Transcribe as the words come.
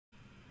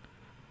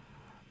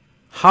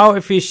how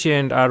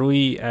efficient are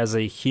we as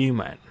a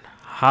human,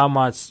 how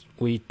much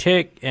we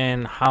take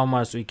and how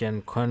much we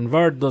can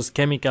convert those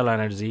chemical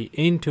energy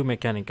into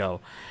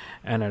mechanical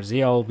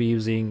energy. I'll be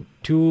using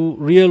two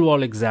real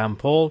world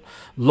example,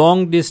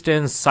 long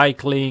distance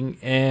cycling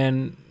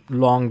and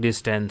long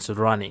distance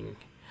running,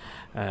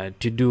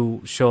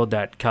 to show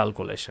that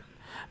calculation.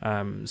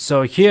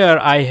 So here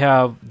I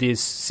have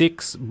these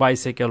 6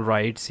 bicycle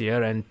rides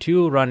here and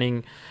 2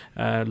 running,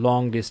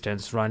 long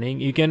distance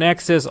running. You can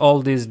access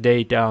all this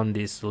data on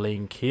this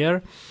link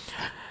here.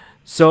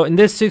 So in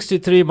this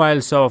 63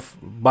 miles of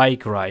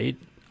bike ride,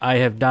 I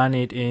have done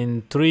it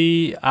in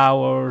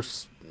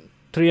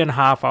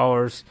 3.5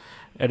 hours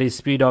at a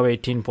speed of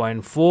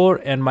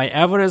 18.4, and my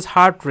average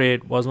heart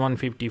rate was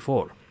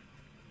 154.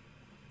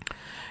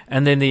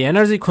 And then the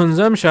energy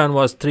consumption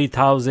was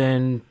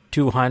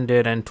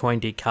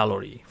 3,220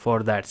 calorie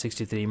for that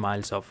 63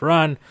 miles of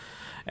run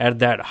at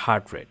that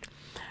heart rate.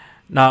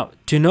 Now,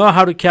 to know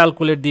how to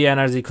calculate the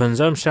energy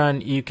consumption,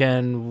 you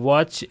can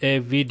watch a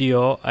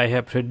video. I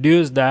have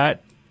produced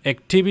that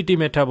activity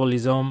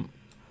metabolism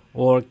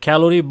or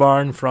calorie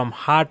burn from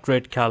heart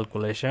rate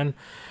calculation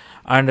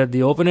under the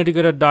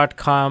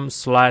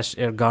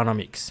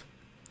openeducator.com/ergonomics.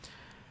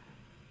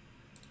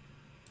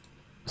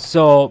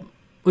 So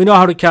we know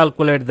how to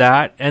calculate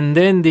that, and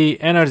then the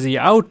energy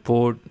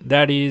output,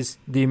 that is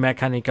the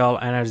mechanical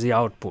energy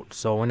output.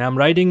 So when I'm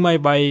riding my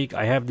bike,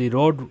 I have the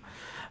road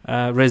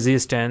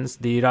resistance,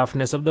 the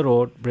roughness of the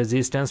road,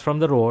 resistance from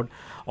the road,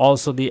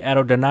 also the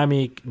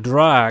aerodynamic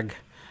drag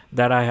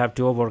that I have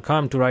to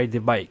overcome to ride the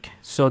bike.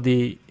 So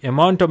the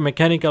amount of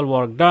mechanical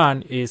work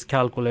done is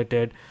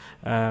calculated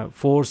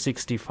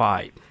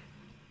 465.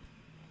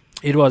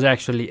 It was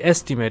actually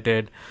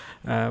estimated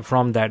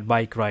from that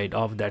bike ride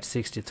of that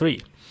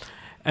 63.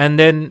 And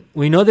then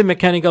we know the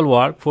mechanical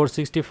work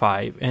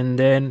 465, and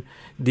then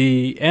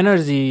the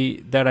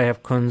energy that I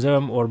have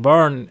consumed or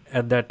burned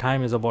at that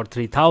time is about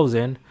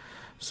 3,000.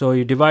 So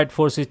you divide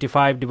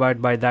 465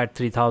 divide by that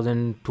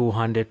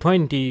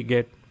 3,220,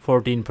 get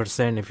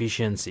 14%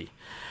 efficiency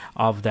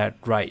of that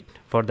ride,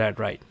 for that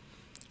ride.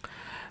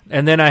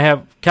 And then I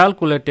have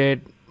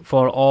calculated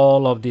for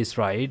all of this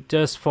ride,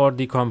 just for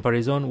the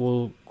comparison.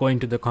 We'll go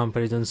into the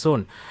comparison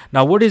soon.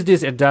 Now, what is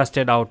this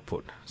adjusted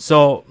output?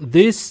 So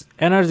this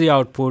energy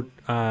output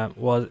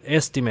was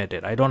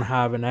estimated. I don't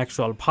have an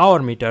actual power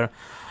meter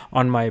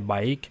on my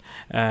bike,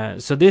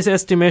 so this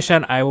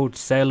estimation I would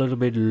say a little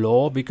bit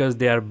low because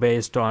they are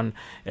based on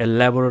a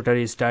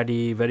laboratory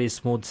study, very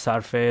smooth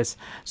surface.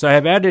 So I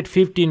have added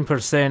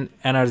 15%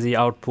 energy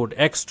output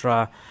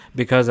extra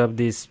because of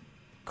this.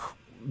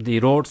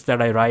 The roads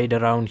that I ride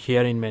around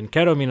here in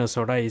Mankato,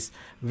 Minnesota is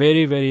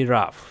very, very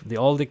rough.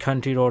 All the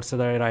country roads that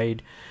I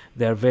ride,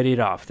 they're very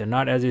rough. They're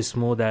not as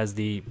smooth as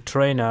the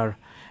trainer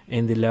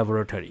in the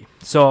laboratory.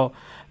 So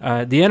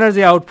the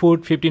energy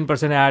output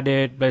 15%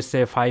 added, let's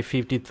say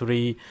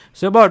 553,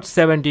 so about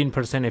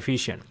 17%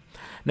 efficient.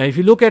 Now if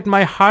you look at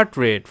my heart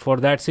rate for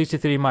that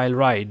 63 mile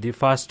ride, the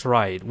first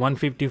ride,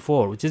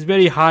 154, which is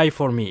very high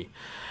for me.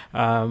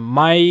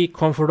 My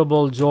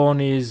comfortable zone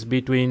is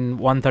between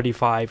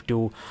 135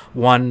 to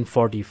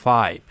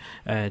 145.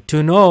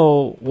 To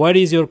know what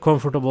is your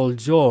comfortable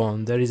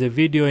zone, there is a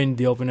video in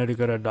the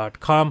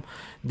openeducator.com,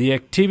 the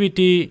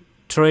activity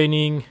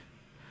training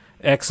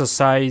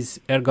exercise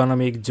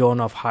ergonomic zone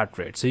of heart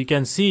rate. So you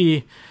can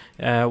see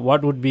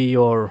what would be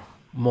your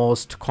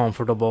most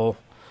comfortable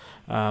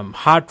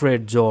heart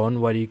rate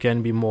zone where you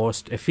can be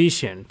most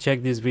efficient.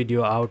 Check this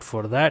video out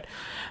for that.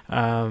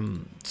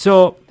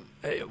 So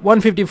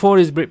 154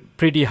 is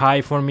pretty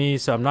high for me,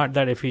 so I'm not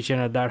that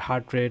efficient at that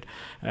heart rate.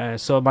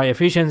 So my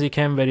efficiency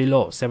came very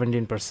low,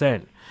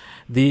 17%.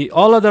 The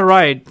all other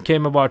ride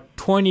came about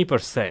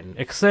 20%,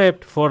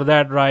 except for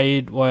that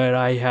ride where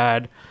I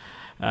had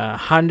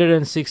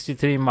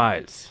 163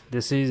 miles.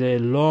 This is a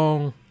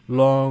long,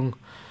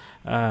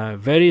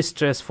 very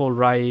stressful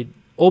ride,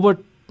 over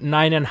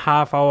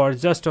 9.5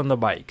 hours just on the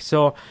bike.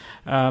 So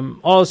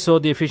also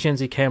the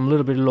efficiency came a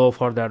little bit low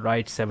for that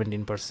ride,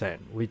 17%,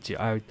 which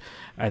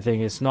I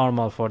think is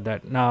normal for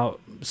that. Now,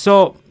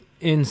 so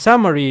in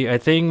summary, I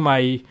think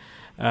my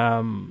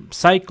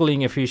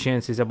cycling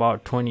efficiency is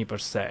about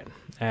 20%,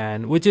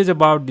 and which is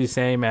about the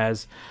same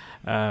as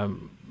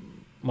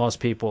most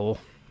people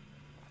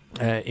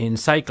in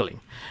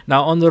cycling.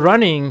 Now on the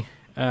running,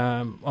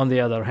 on the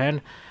other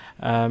hand,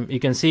 you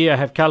can see I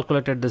have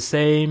calculated the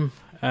same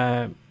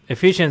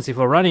efficiency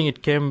for running.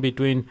 It came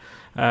between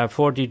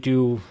 40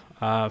 to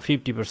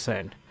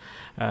 50%,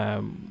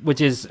 which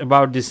is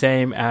about the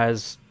same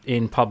as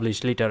in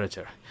published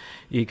literature.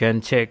 You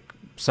can check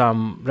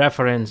some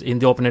reference in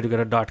the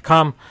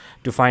openeducator.com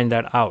to find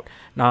that out.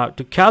 Now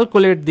to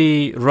calculate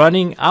the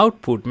running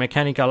output,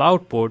 mechanical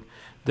output,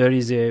 there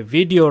is a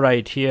video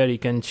right here. You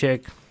can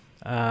check,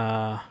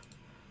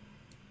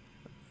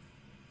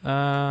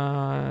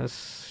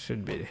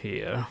 should be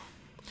here,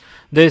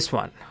 this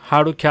one,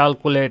 how to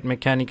calculate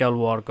mechanical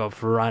work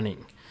of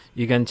running.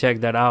 You can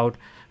check that out,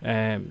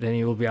 then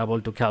you will be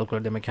able to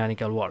calculate the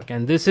mechanical work.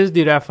 And this is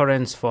the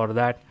reference for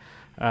that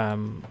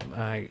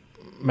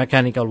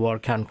mechanical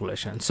work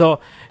calculation. So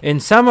in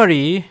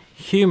summary,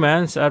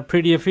 humans are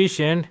pretty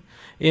efficient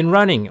in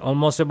running,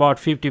 almost about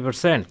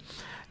 50%.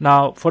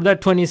 Now for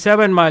that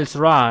 27 miles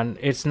run,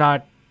 it's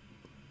not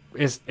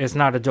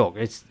a joke.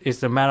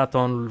 It's a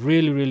marathon,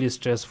 really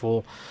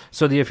stressful.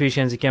 So the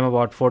efficiency came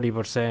about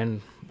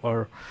 40%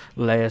 or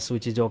less,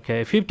 which is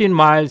okay. 15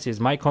 miles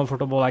is my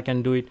comfortable. I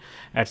can do it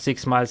at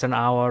 6 miles an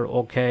hour.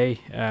 Okay,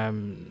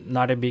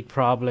 not a big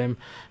problem.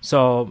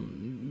 So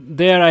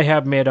there I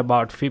have made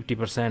about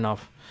 50%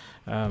 of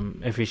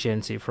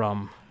efficiency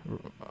from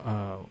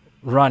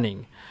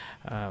running.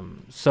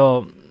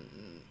 So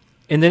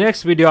in the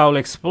next video, I will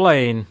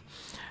explain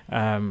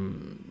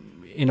kind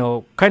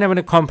of in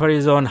a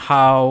comparison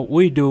how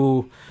we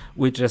do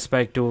with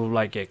respect to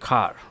like a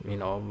car,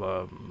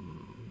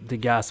 the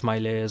gas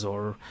mileage,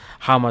 or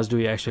how much do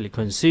we actually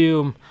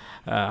consume,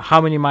 how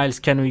many miles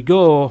can we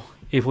go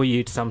if we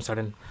eat some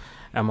certain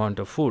amount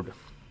of food.